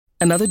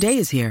Another day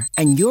is here,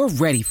 and you're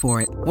ready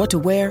for it. What to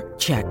wear?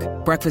 Check.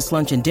 Breakfast,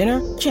 lunch, and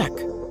dinner? Check.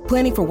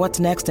 Planning for what's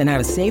next and how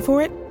to save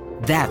for it?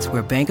 That's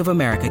where Bank of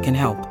America can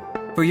help.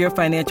 For your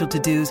financial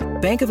to-dos,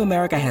 Bank of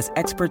America has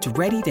experts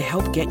ready to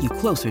help get you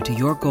closer to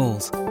your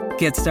goals.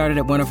 Get started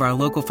at one of our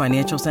local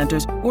financial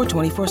centers or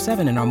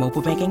 24/7 in our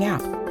mobile banking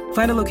app.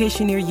 Find a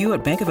location near you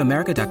at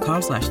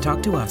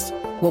bankofamerica.com/talktous.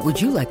 What would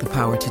you like the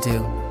power to do?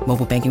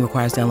 Mobile banking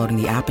requires downloading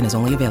the app and is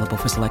only available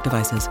for select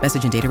devices.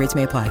 Message and data rates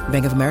may apply.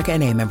 Bank of America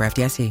N.A., member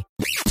FDIC.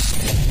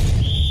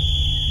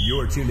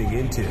 You're tuning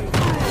into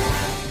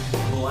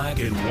Black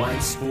and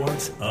White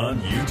Sports on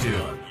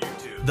YouTube.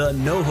 The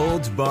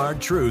no-holds-barred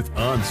truth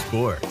on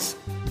sports.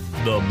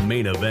 The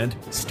main event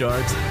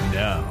starts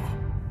now.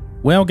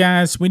 Well,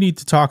 guys, we need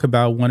to talk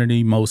about one of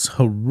the most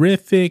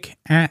horrific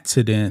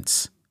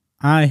accidents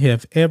I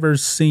have ever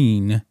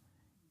seen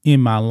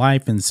in my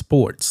life in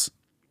sports.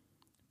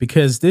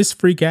 Because this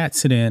freak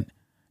accident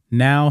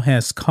now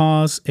has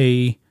caused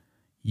a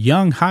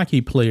young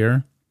hockey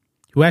player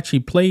who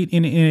actually played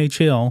in the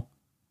NHL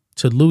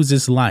to lose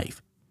his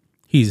life.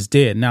 He's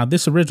dead. Now,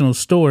 this original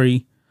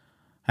story,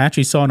 I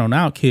actually saw it on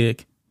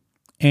Outkick,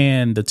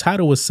 and the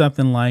title was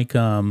something like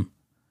former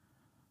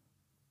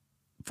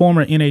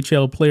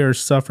NHL player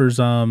suffers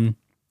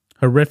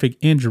horrific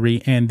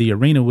injury and the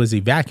arena was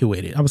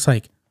evacuated. I was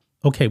like,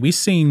 okay, we've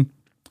seen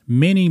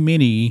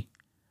many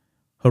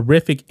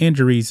horrific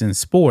injuries in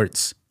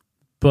sports,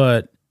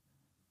 but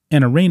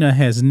an arena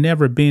has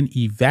never been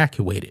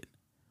evacuated.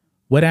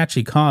 What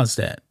actually caused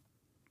that?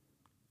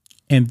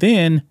 And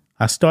then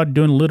I started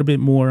doing a little bit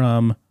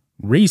more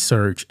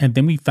research, and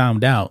then we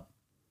found out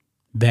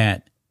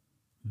that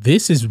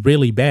this is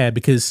really bad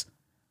because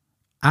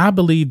I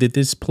believe that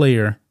this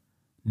player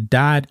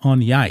died on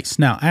the ice.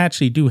 Now, I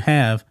actually do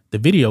have the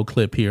video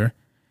clip here.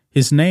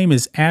 His name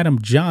is Adam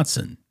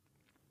Johnson.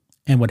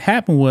 And what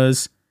happened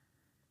was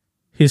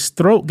his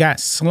throat got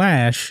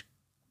slashed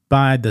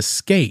by the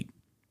skate.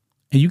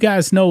 And you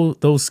guys know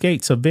those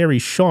skates are very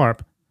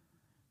sharp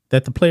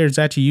that the players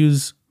actually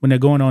use when they're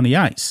going on the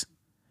ice.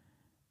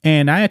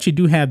 And I actually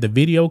do have the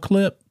video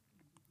clip.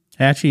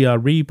 I actually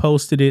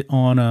reposted it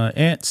on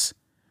X.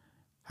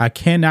 I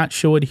cannot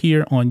show it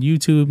here on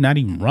YouTube, not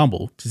even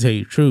Rumble, to tell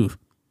you the truth.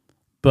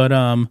 But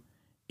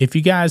if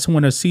you guys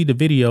want to see the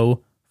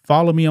video,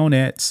 follow me on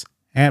X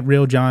at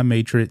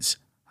RealJohnMatrix.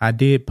 I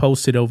did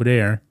post it over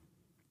there.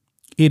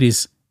 It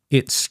is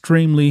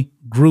extremely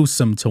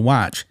gruesome to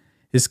watch.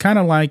 It's kind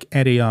of like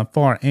at a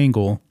far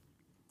angle.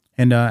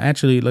 And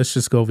actually, let's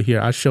just go over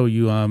here. I'll show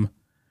you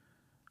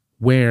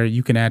where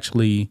you can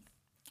actually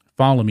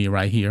follow me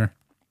right here.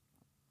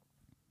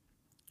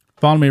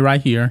 Follow me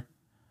right here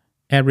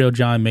at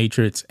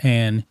RealJohnMatrix,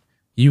 and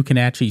you can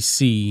actually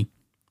see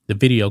the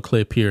video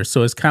clip here.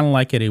 So it's kind of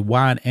like at a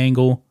wide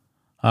angle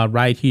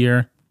right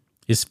here.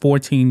 It's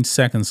 14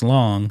 seconds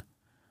long,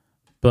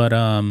 but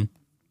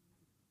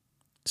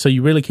so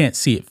you really can't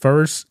see it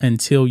first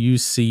until you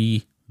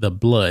see the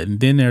blood. And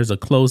then there's a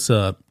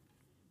close-up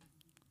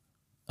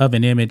of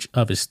an image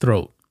of his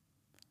throat.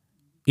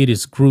 It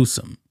is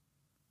gruesome.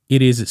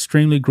 It is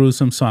extremely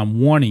gruesome, so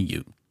I'm warning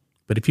you.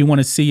 But if you want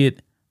to see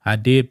it, I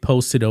did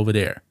post it over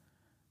there.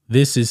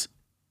 This is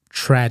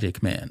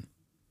tragic, man.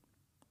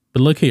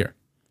 But look here.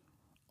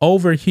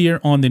 Over here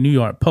on the New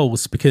York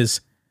Post, because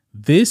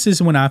this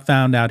is when I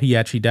found out he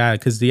actually died,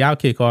 because the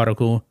Outkick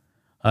article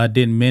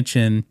didn't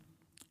mention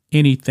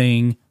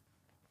anything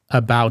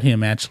about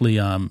him actually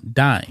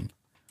dying.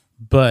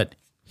 But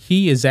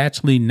he is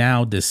actually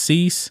now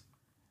deceased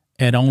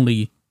at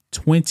only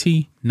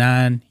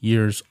 29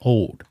 years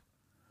old.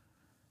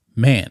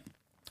 Man,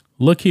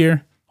 look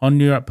here on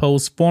New York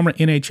Post. Former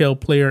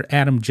NHL player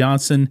Adam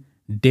Johnson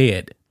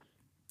dead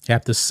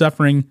after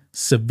suffering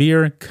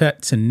severe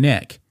cut to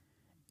neck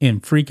in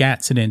freak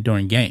accident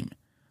during game.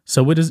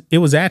 So it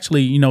was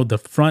actually, the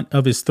front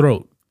of his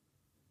throat.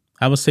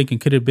 I was thinking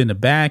could have been the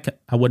back.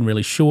 I wasn't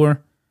really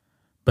sure,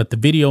 but the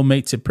video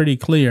makes it pretty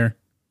clear.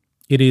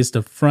 It is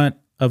the front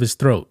of his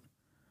throat.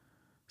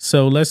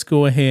 So let's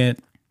go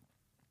ahead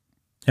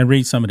and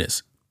read some of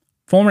this.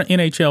 Former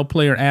NHL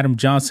player Adam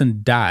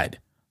Johnson died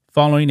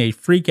following a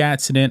freak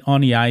accident on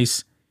the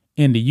ice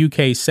in the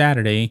UK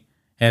Saturday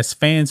as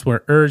fans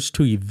were urged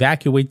to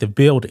evacuate the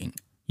building.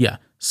 Yeah,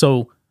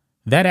 so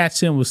that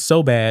accident was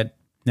so bad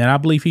that I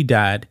believe he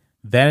died.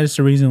 That is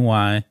the reason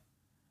why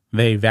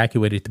they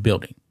evacuated the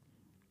building.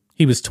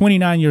 He was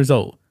 29 years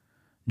old.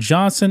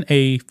 Johnson,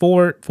 a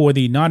forward for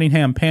the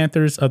Nottingham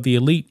Panthers of the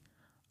Elite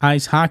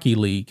Ice Hockey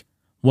League,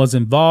 was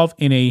involved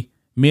in a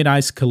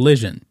mid-ice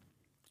collision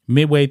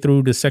midway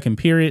through the second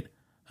period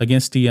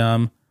against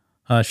the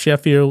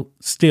Sheffield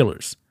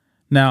Steelers.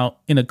 Now,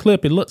 in a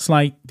clip, it looks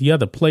like the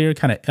other player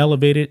kind of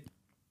elevated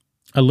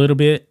a little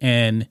bit,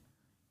 and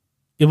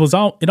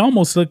it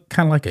almost looked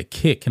kind of like a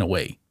kick in a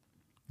way.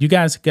 You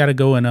guys got to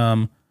go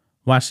and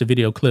watch the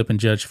video clip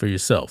and judge for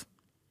yourself.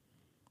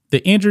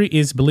 The injury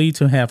is believed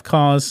to have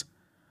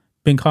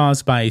been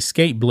caused by a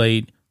skate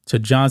blade to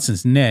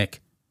Johnson's neck,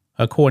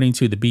 according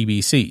to the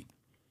BBC.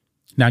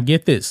 Now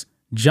get this.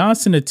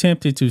 Johnson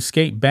attempted to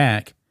skate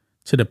back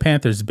to the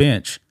Panthers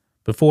bench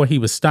before he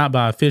was stopped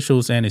by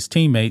officials and his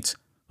teammates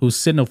who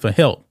signaled for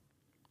help,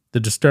 the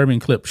disturbing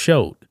clip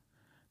showed.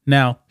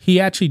 Now, he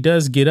actually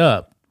does get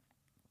up,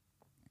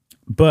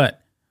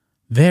 but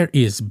there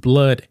is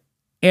blood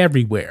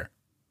everywhere.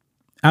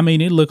 I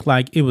mean, it looked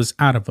like it was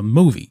out of a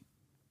movie.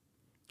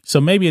 So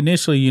maybe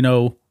initially,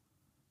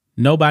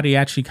 nobody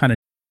actually kind of.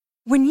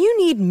 When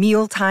you need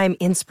mealtime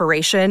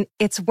inspiration,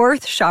 it's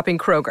worth shopping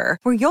Kroger,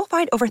 where you'll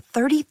find over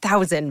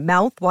 30,000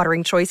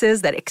 mouth-watering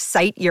choices that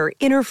excite your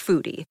inner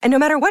foodie. And no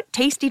matter what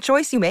tasty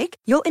choice you make,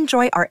 you'll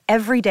enjoy our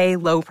everyday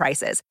low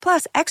prices,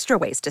 plus extra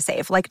ways to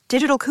save, like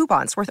digital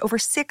coupons worth over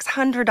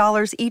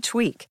 $600 each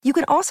week. You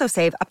can also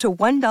save up to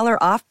 $1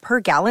 off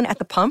per gallon at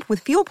the pump with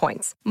fuel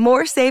points.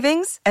 More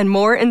savings and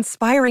more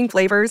inspiring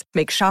flavors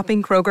make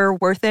shopping Kroger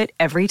worth it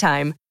every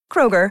time.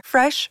 Kroger,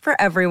 fresh for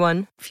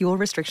everyone. Fuel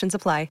restrictions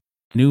apply.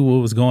 Knew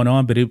what was going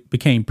on, but it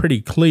became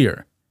pretty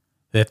clear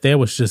that there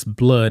was just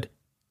blood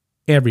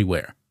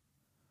everywhere.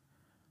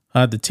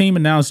 The team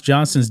announced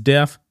Johnson's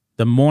death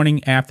the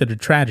morning after the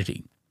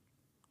tragedy.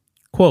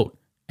 Quote,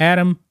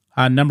 Adam,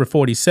 number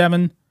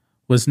 47,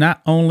 was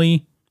not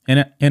only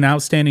an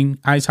outstanding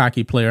ice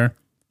hockey player,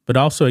 but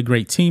also a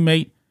great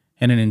teammate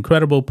and an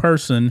incredible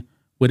person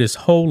with his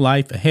whole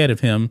life ahead of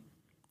him,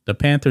 the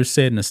Panthers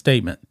said in a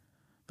statement.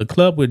 The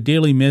club will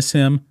dearly miss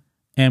him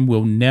and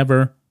will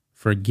never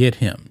forget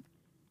him.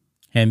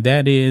 And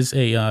that is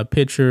a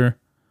picture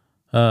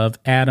of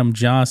Adam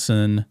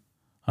Johnson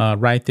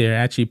right there.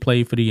 Actually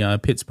played for the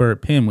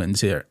Pittsburgh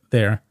Penguins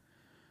there.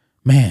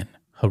 Man,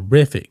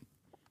 horrific.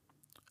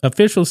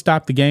 Officials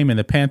stopped the game and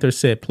the Panthers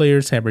said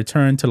players have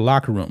returned to the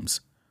locker rooms.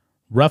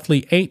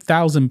 Roughly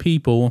 8,000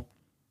 people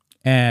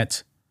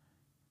at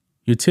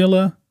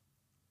Utila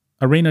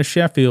Arena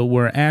Sheffield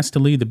were asked to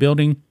leave the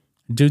building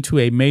due to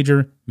a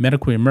major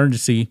medical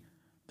emergency,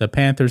 the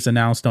Panthers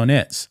announced on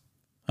X.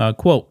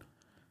 Quote,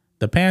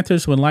 the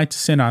Panthers would like to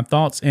send our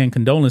thoughts and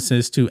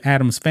condolences to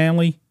Adam's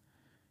family,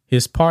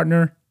 his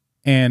partner,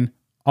 and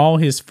all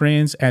his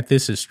friends at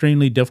this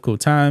extremely difficult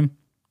time,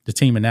 the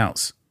team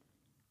announced.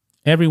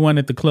 Everyone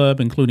at the club,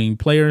 including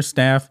players,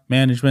 staff,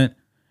 management,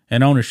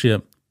 and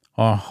ownership,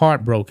 are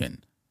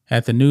heartbroken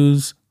at the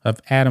news of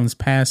Adam's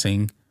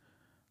passing.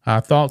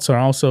 Our thoughts are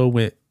also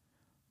with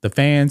the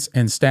fans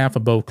and staff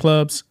of both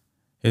clubs,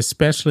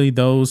 especially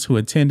those who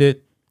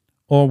attended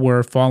or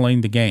were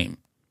following the game,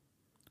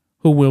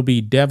 who will be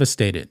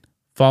devastated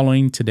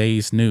following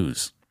today's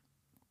news.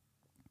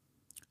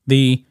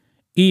 The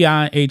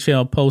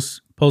EIHL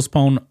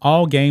postponed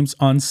all games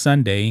on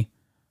Sunday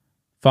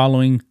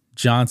following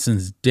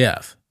Johnson's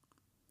death.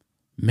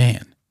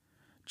 Man,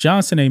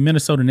 Johnson, a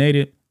Minnesota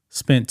native,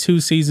 spent 2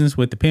 seasons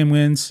with the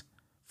Penguins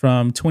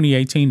from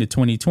 2018 to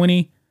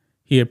 2020.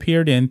 He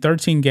appeared in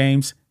 13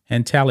 games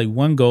and tallied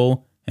 1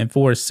 goal and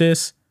 4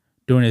 assists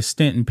during his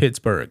stint in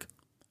Pittsburgh.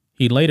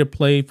 He later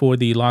played for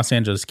the Los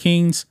Angeles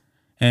Kings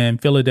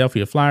and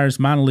Philadelphia Flyers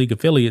minor league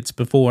affiliates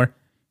before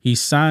he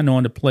signed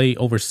on to play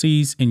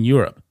overseas in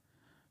Europe.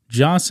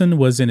 Johnson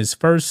was in his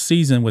first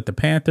season with the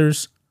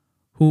Panthers,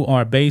 who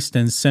are based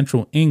in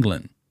central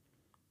England.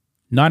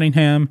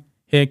 Nottingham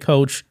head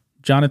coach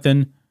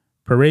Jonathan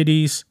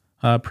Paredes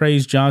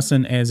praised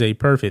Johnson as a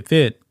perfect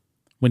fit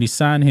when he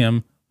signed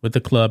him with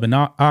the club in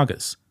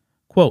August.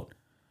 Quote,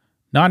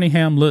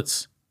 Nottingham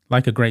looks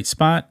like a great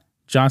spot,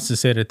 Johnson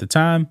said at the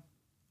time.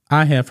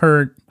 I have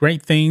heard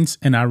great things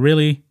and I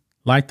really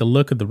like the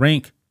look of the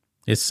rink.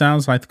 It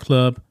sounds like the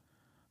club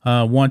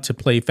want to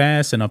play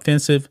fast and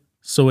offensive,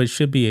 so it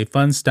should be a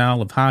fun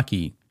style of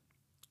hockey.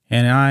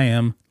 And I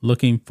am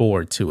looking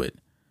forward to it.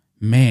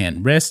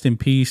 Man, rest in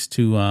peace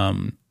to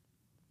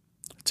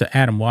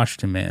Adam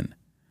Washington, man.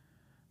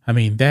 I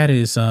mean, that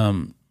is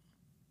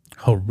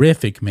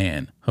horrific,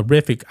 man.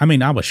 Horrific. I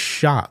mean, I was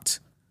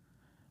shocked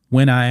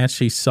when I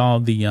actually saw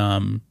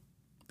the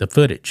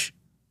footage.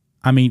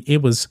 I mean,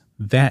 it was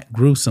that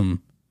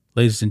gruesome,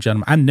 ladies and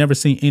gentlemen. I've never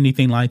seen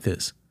anything like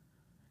this.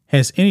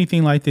 Has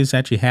anything like this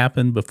actually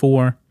happened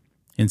before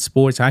in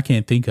sports? I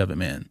can't think of it,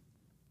 man.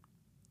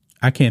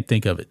 I can't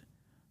think of it.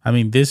 I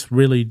mean, this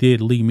really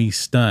did leave me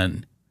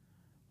stunned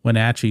when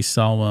I actually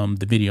saw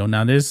the video.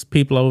 Now, there's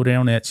people over there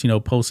on that,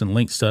 posting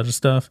links to other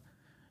stuff,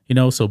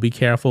 so be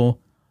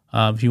careful.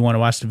 If you want to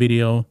watch the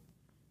video,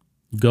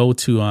 go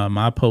to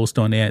my post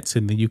on that,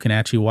 and then you can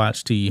actually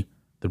watch the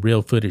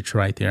real footage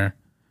right there.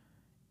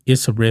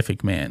 It's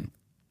horrific, man.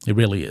 It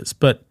really is.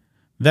 But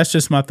that's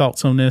just my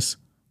thoughts on this.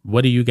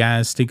 What do you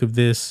guys think of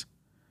this?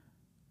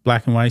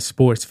 Black and white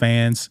sports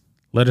fans,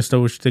 let us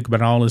know what you think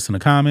about all this in the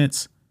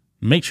comments.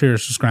 Make sure to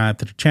subscribe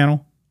to the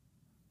channel,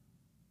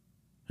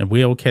 and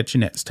we'll catch you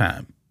next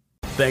time.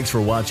 Thanks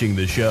for watching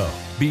the show.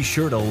 Be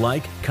sure to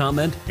like,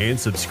 comment, and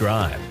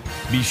subscribe.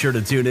 Be sure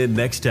to tune in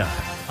next time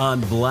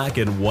on Black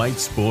and White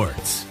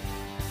Sports.